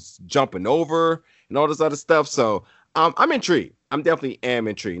people's jumping over and all this other stuff. So I'm intrigued. I'm definitely am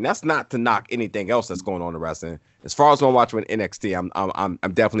intrigued. And that's not to knock anything else that's going on in wrestling. As far as I'm watching with NXT,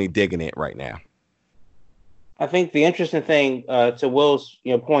 I'm definitely digging it right now. I think the interesting thing to Will's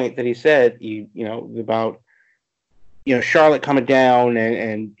point that he said about Charlotte coming down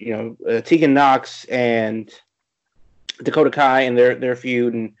and Tegan Nox and Dakota Kai and their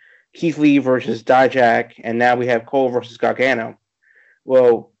feud, and Keith Lee versus Dijak, and now we have Cole versus Gargano.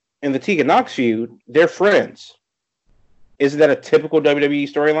 Well, in the Tegan Nox feud, they're friends. Isn't that a typical WWE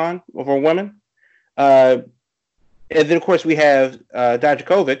storyline for women? And then of course we have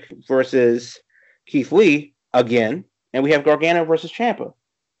Dijakovic versus Keith Lee again, and we have Gargano versus Ciampa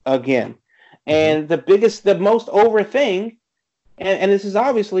again. And the most over thing, and this is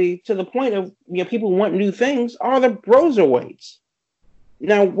obviously to the point of people want new things, are the Broserweights.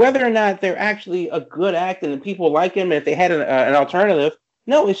 Now, whether or not they're actually a good act and people like them, if they had an alternative,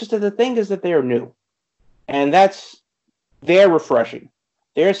 no, it's just that the thing is that they're new, and they're refreshing.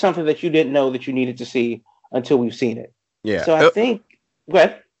 There's something that you didn't know that you needed to see until we've seen it. Yeah. So I think, go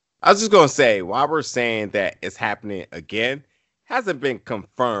ahead. I was just going to say, while we're saying that it's happening again, hasn't been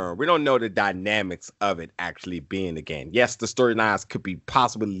confirmed. We don't know the dynamics of it actually being again. Yes, the storylines could be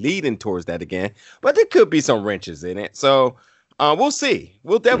possibly leading towards that again, but there could be some wrenches in it. So we'll see.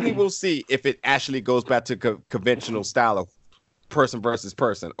 We'll see if it actually goes back to conventional style of person versus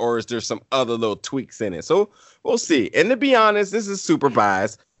person, or is there some other little tweaks in it? So we'll see. And to be honest, this is super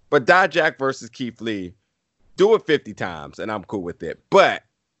biased, but Dijak versus Keith Lee, do it 50 times, and I'm cool with it. But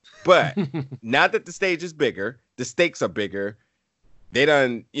now that the stage is bigger, the stakes are bigger. They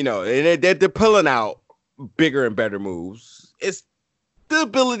done, they're pulling out bigger and better moves. It's the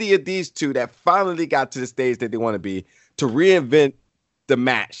ability of these two that finally got to the stage that they want to be to reinvent the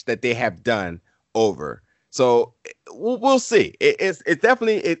match that they have done over. So we'll see. It's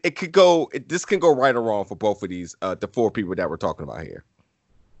definitely it could go. This can go right or wrong for both of these the four people that we're talking about here.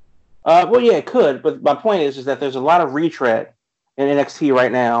 Well, yeah, it could. But my point is that there's a lot of retread in NXT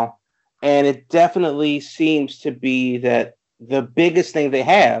right now And it definitely seems to be that the biggest thing they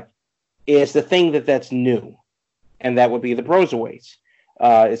have is the thing that's new, and that would be the Broserweights.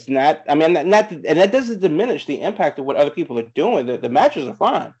 It's not. I mean, and that doesn't diminish the impact of what other people are doing. The matches are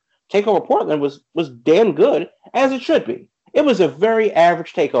fine. Takeover Portland was damn good, as it should be. It was a very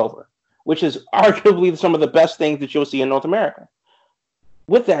average takeover, which is arguably some of the best things that you'll see in North America.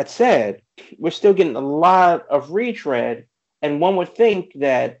 With that said, we're still getting a lot of retread, and one would think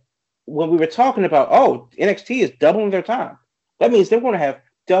that when we were talking about, NXT is doubling their time, that means they're going to have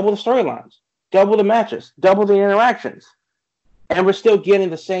double the storylines, double the matches, double the interactions, and we're still getting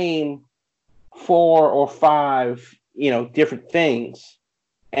the same 4 or 5, different things.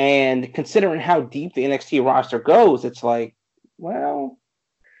 And considering how deep the NXT roster goes, it's like, well,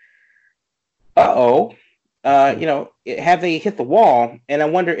 have they hit the wall? And I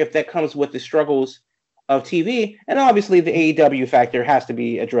wonder if that comes with the struggles of TV. And obviously the AEW factor has to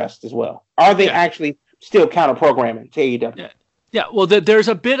be addressed as well. Are they actually still counter-programming to AEW? Yeah, well, there's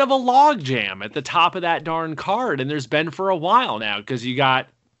a bit of a logjam at the top of that darn card, and there's been for a while now, because you got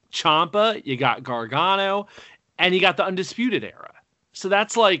Ciampa, you got Gargano, and you got the Undisputed Era. So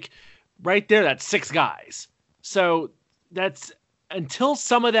that's like right there, that's 6 guys. So that's until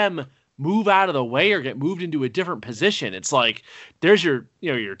some of them move out of the way or get moved into a different position. It's like there's your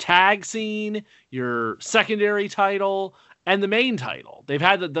tag scene, your secondary title, and the main title. They've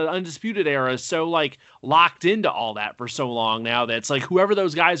had the Undisputed Era so like locked into all that for so long now that it's like whoever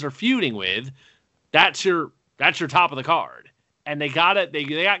those guys are feuding with, that's your top of the card. And they got it. They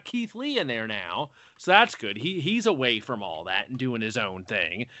got Keith Lee in there now, so that's good. He's away from all that and doing his own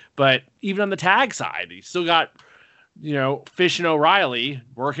thing. But even on the tag side, he's still got Fish and O'Reilly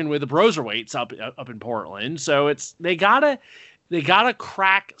working with the Broserweights up in Portland. So they gotta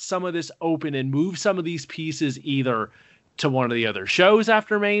crack some of this open and move some of these pieces either to one of the other shows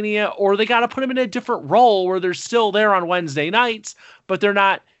after Mania, or they got to put them in a different role where they're still there on Wednesday nights, but they're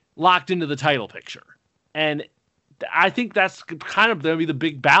not locked into the title picture. And I think that's kind of going to be the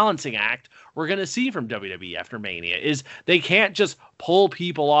big balancing act we're going to see from WWE after Mania, is they can't just pull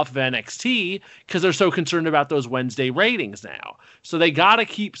people off of NXT because they're so concerned about those Wednesday ratings now. So they got to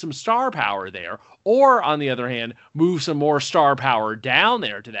keep some star power there, or on the other hand, move some more star power down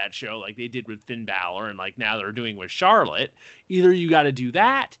there to that show like they did with Finn Balor and like now they're doing with Charlotte. Either you got to do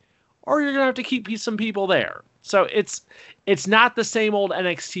that, or you're going to have to keep some people there. So it's not the same old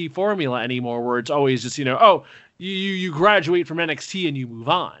NXT formula anymore where it's always just, you graduate from NXT and you move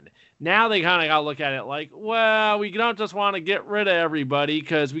on. Now they kind of got to look at it like, well, we don't just want to get rid of everybody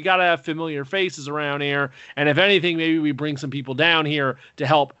because we got to have familiar faces around here. And if anything, maybe we bring some people down here to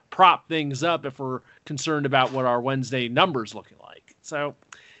help prop things up if we're concerned about what our Wednesday numbers looking like. So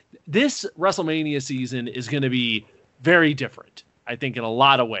this WrestleMania season is going to be very different, I think, in a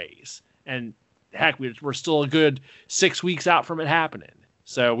lot of ways. And heck, we're still a good 6 weeks out from it happening.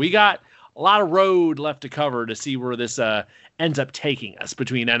 So we got a lot of road left to cover to see where this ends up taking us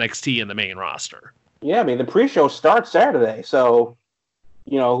between NXT and the main roster. Yeah, I mean, the pre-show starts Saturday, so,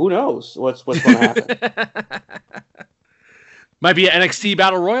 who knows what's going to happen. Might be an NXT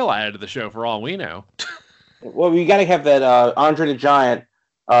Battle Royal added to the show for all we know. Well, we got to have that Andre the Giant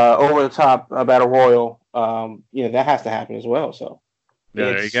over-the-top Battle Royal. That has to happen as well. So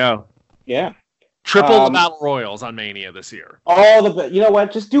there you go. Yeah. Triple the Battle Royals on Mania this year. You know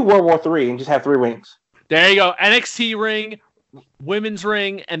what? Just do World War III and just have 3 rings. There you go. NXT ring, women's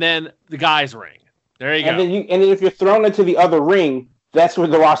ring, and then the guys' ring. There you go. And then if you're thrown into the other ring, that's where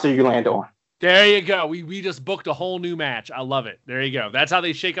the roster you land on. There you go. We just booked a whole new match. I love it. There you go. That's how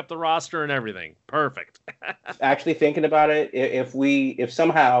they shake up the roster and everything. Perfect. Actually thinking about it, if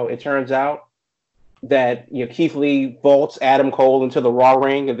somehow it turns out that Keith Lee vaults Adam Cole into the Raw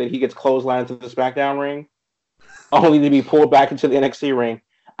ring and then he gets clotheslined to the SmackDown ring, only to be pulled back into the NXT ring.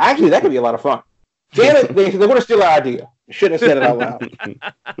 Actually, that could be a lot of fun. Damn it, they would have stolen our idea. Shouldn't have said it out loud.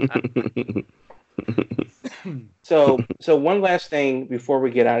 So one last thing before we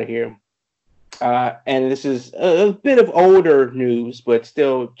get out of here, and this is a bit of older news, but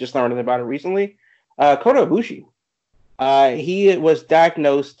still just learning about it recently. Kota Ibushi. He was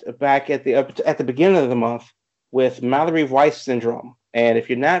diagnosed back at the beginning of the month with Mallory-Weiss syndrome. And if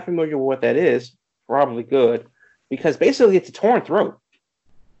you're not familiar with what that is, probably good, because basically it's a torn throat.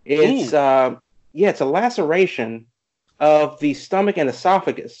 It's it's a laceration of the stomach and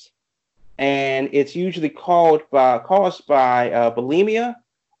esophagus, and it's usually caused by bulimia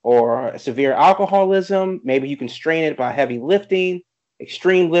or severe alcoholism. Maybe you can strain it by heavy lifting,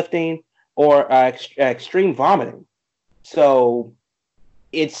 extreme lifting, or extreme vomiting. So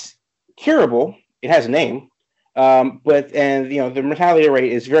it's curable. It has a name. The mortality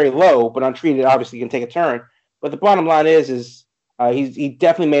rate is very low, but untreated obviously can take a turn. But the bottom line is he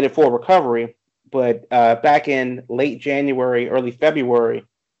definitely made it for recovery. But back in late January, early February,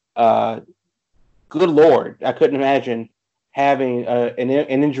 good Lord, I couldn't imagine having an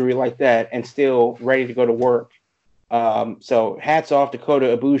injury like that and still ready to go to work. So hats off to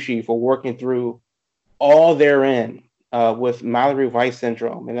Kota Ibushi for working through all therein with Mallory-Weiss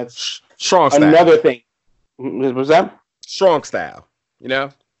syndrome, and that's strong style. Another thing. Was that strong style? You know,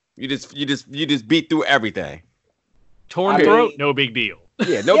 you just beat through everything. Torn throat, no big deal.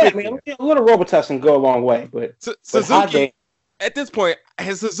 Yeah, no big deal. A little Robitussin go a long way, but Suzuki. At this point,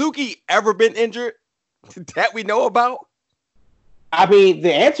 has Suzuki ever been injured that we know about? I mean,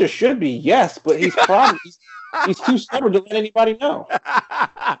 the answer should be yes, but he's probably he's too stubborn to let anybody know.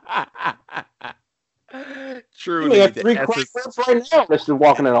 Truly, he have 3 crack reps right now. Just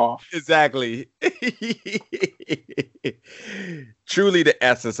walking it off. Exactly. Truly, the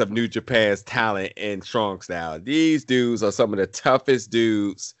essence of New Japan's talent and strong style. These dudes are some of the toughest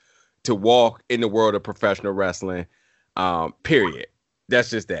dudes to walk in the world of professional wrestling. Period. That's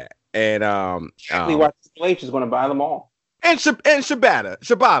just that. And exactly why Triple H is going to buy them all. And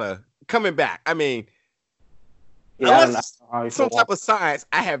Shibata coming back. I mean, unless some type of science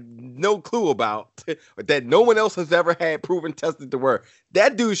I have no clue about that no one else has ever had proven tested to work.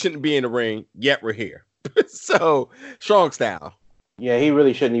 That dude shouldn't be in the ring, yet we're here. So, strong style. Yeah, he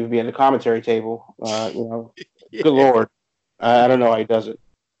really shouldn't even be in the commentary table. Good Lord. I don't know how he does it.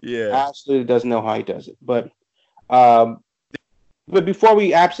 Yeah. Absolutely doesn't know how he does it. But before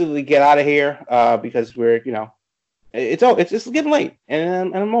we absolutely get out of here, because we're, it's getting late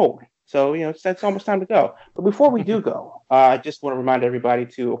and I'm old. So, it's almost time to go. But before we do go, I just want to remind everybody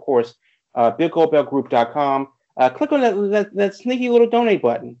to, of course, BigGoldBeltGroup.com. Click on that sneaky little donate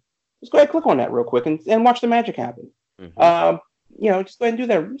button. Just go ahead and click on that real quick and watch the magic happen. Mm-hmm. Just go ahead and do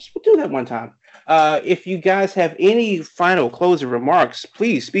that. Just do that one time. If you guys have any final closing remarks,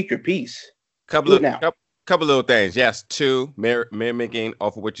 please speak your piece. Couple little things. Yes, two, mimicking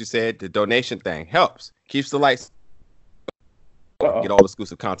off of what you said. The donation thing helps. Keeps the lights. Get all the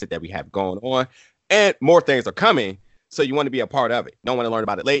exclusive content that we have going on, and more things are coming. So you want to be a part of it. Don't want to learn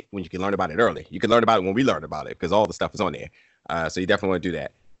about it late when you can learn about it early. You can learn about it when we learn about it because all the stuff is on there. So you definitely want to do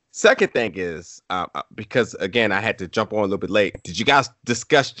that. Second thing is because again I had to jump on a little bit late. Did you guys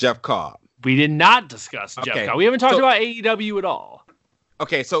discuss Jeff Cobb? We did not discuss Jeff Cobb. We haven't talked about AEW at all.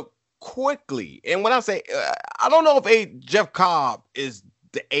 Okay, so quickly, and when I say I don't know if Jeff Cobb is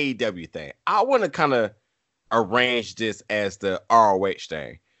the AEW thing. I want to kind of arrange this as the ROH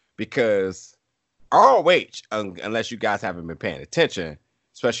thing because ROH, unless you guys haven't been paying attention,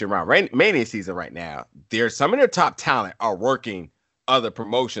 especially around Mania season right now, there's some of their top talent are working other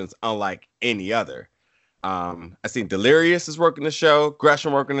promotions unlike any other. I seen Delirious is working the show,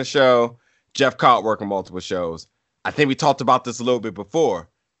 Gresham working the show, Jeff Cobb working multiple shows. I think we talked about this a little bit before.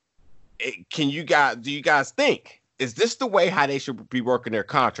 Do you guys think, is this the way how they should be working their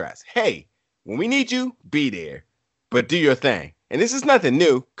contracts? Hey, when we need you, be there, but do your thing. And this is nothing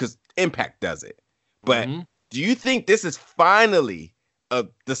new because Impact does it. But do you think this is finally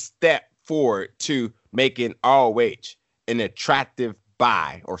the step forward to making ROH an attractive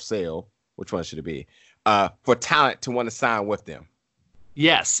buy or sell? Which one should it be? For talent to want to sign with them?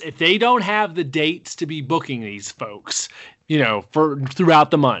 Yes, if they don't have the dates to be booking these folks, for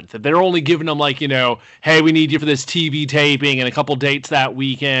throughout the month, if they're only giving them hey, we need you for this TV taping and a couple dates that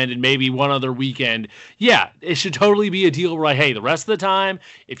weekend and maybe one other weekend. Yeah, it should totally be a deal where, hey, the rest of the time,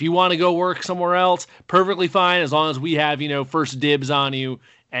 if you want to go work somewhere else, perfectly fine as long as we have, first dibs on you.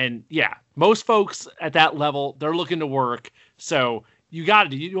 And yeah, most folks at that level, they're looking to work. So you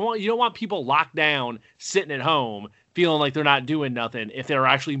got to you don't want people locked down, sitting at home, feeling like they're not doing nothing if they're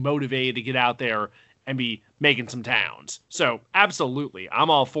actually motivated to get out there and be making some towns. So absolutely,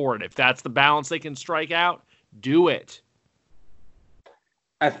 I'm all for it. If that's the balance they can strike out, do it.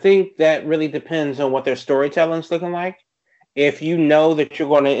 I think that really depends on what their storytelling's looking like. If you know that you're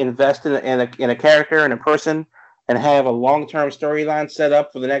going to invest in a character and a person and have a long-term storyline set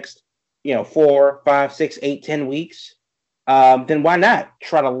up for the next, 4, 5, 6, 8, 10 weeks, then why not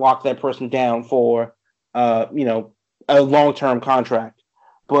try to lock that person down for, a long-term contract?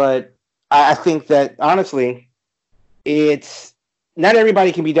 But I think that, honestly, it's not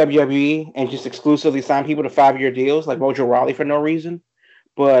everybody can be WWE and just exclusively sign people to 5-year deals like Mojo Rawley for no reason.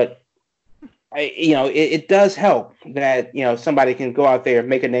 But, it does help that, somebody can go out there,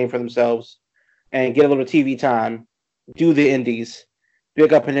 make a name for themselves and get a little TV time, do the indies,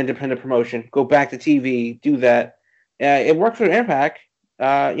 pick up an independent promotion, go back to TV, do that. It worked for Impact.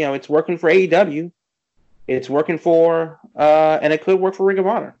 It's working for AEW. It's working for, and it could work for Ring of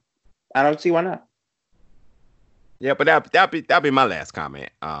Honor. I don't see why not. Yeah, but that'll be my last comment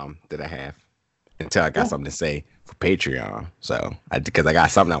that I have until I got something to say for Patreon. So, because I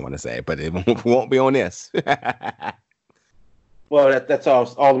got something I want to say, but it won't be on this. Well, that's all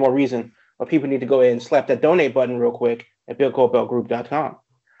the more reason why people need to go ahead and slap that donate button real quick at BillGoldBeltGroup.com.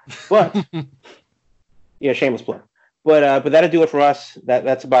 But yeah, shameless plug. But that'll do it for us.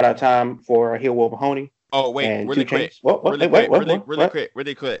 That's about our time for Heel Will Mahoney. Oh wait, really quick.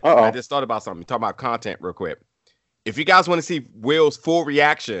 Really quick. Uh-oh. I just thought about something. Talk about content real quick. If you guys want to see Will's full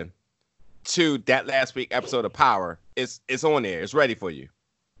reaction to that last week episode of Power, it's on there. It's ready for you.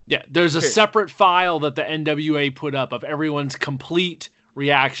 Yeah, there's a separate file that the NWA put up of everyone's complete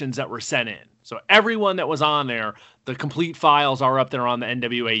reactions that were sent in. So everyone that was on there, the complete files are up there on the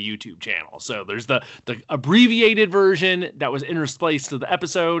NWA YouTube channel. So there's the abbreviated version that was interspliced to the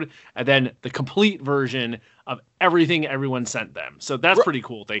episode, and then the complete version of everything everyone sent them. So that's pretty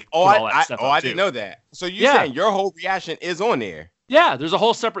cool. They put all that stuff up I too. didn't know that. So you're saying your whole reaction is on there? Yeah, there's a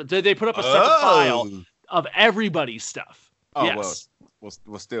whole separate. They put up a separate file of everybody's stuff. Oh, yes. Well,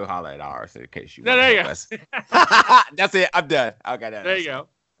 we'll still holler at ours in case you. No, there you go. That's it. I'm done. Okay, there you go.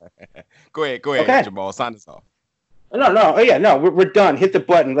 Go ahead, Okay. Jamal. Sign us off. No. Oh yeah, no. We're done. Hit the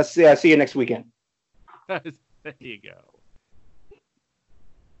button. Let's see you next weekend. There you go.